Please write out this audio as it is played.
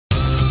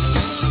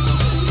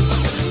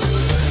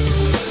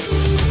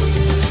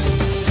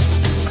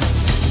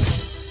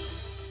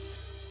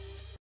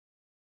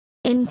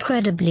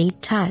Incredibly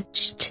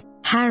touched,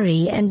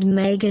 Harry and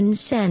Meghan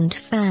sent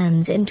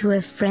fans into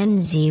a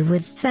frenzy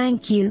with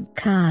thank you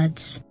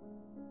cards.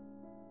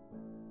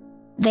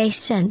 They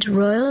sent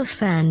royal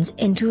fans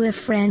into a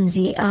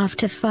frenzy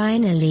after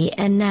finally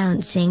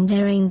announcing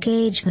their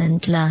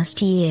engagement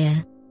last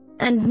year.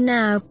 And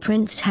now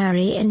Prince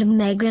Harry and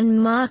Meghan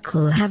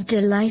Markle have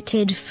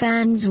delighted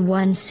fans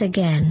once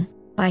again,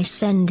 by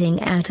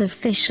sending out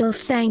official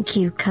thank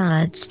you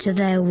cards to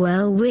their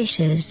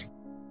well-wishers.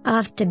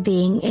 After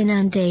being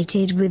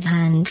inundated with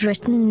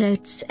handwritten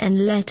notes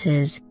and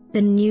letters,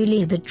 the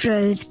newly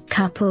betrothed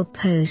couple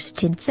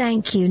posted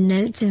thank you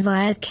notes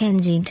via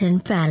Kensington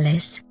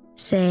Palace,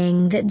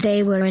 saying that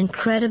they were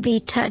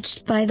incredibly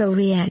touched by the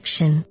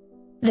reaction.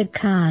 The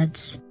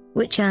cards,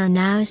 which are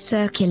now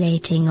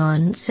circulating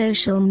on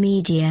social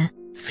media,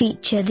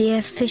 feature the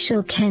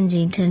official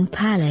Kensington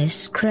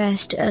Palace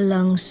crest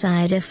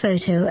alongside a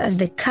photo of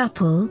the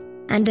couple,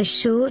 and a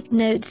short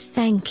note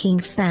thanking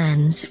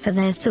fans for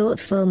their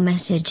thoughtful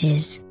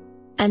messages.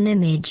 An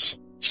image,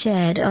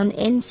 shared on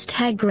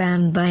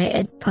Instagram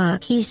by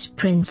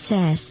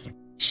 @ParkiesPrincess,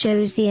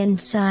 shows the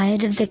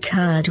inside of the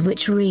card,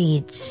 which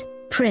reads,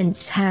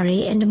 "Prince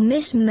Harry and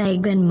Miss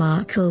Meghan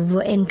Markle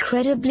were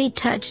incredibly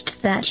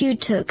touched that you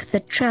took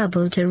the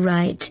trouble to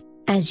write,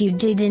 as you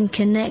did in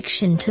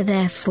connection to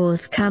their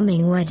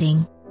forthcoming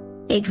wedding.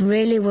 It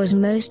really was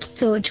most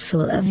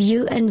thoughtful of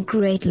you and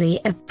greatly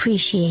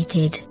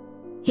appreciated.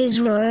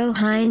 His Royal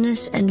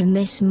Highness and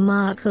Miss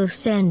Markle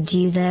send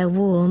you their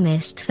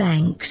warmest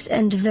thanks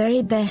and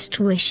very best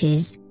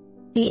wishes."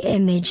 The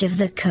image of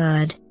the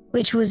card,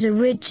 which was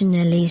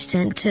originally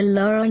sent to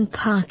Lauren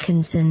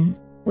Parkinson,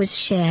 was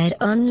shared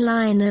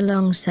online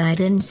alongside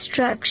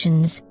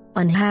instructions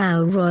on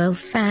how royal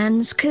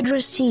fans could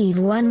receive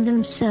one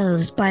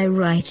themselves by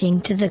writing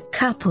to the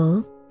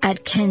couple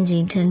at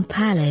Kensington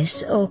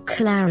Palace or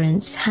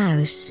Clarence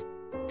House.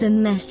 The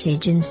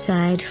message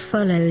inside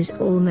follows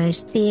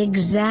almost the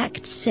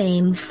exact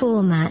same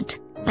format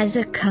as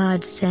a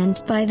card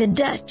sent by the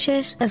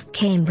Duchess of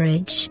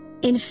Cambridge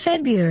in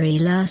February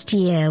last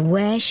year,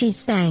 where she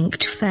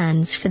thanked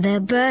fans for their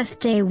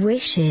birthday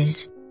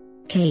wishes.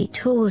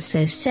 Kate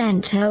also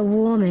sent her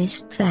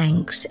warmest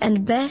thanks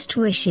and best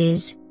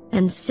wishes,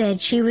 and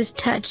said she was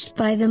touched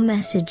by the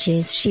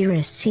messages she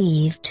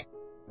received.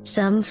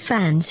 Some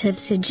fans have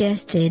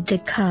suggested the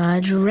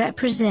card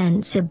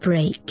represents a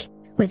break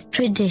with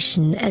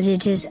tradition, as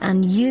it is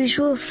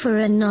unusual for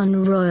a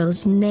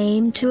non-royal's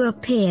name to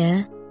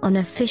appear on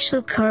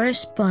official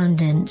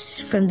correspondence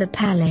from the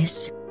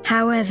palace.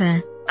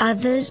 However,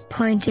 others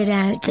pointed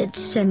out that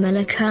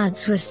similar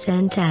cards were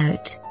sent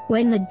out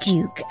when the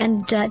Duke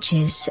and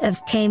Duchess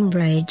of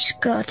Cambridge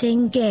got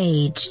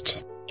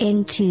engaged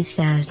in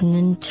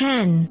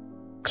 2010.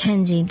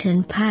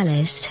 Kensington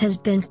Palace has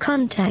been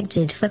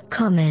contacted for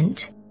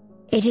comment.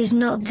 It is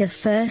not the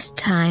first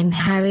time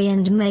Harry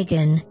and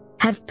Meghan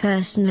have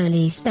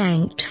personally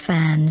thanked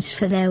fans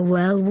for their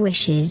well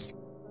wishes.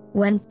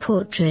 When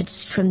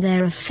portraits from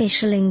their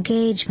official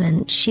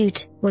engagement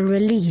shoot were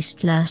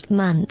released last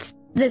month,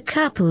 the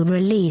couple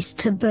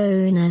released a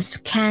bonus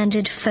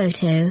candid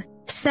photo,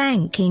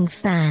 thanking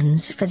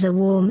fans for the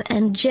warm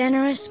and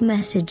generous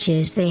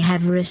messages they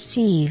have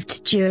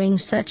received during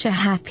such a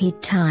happy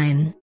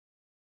time.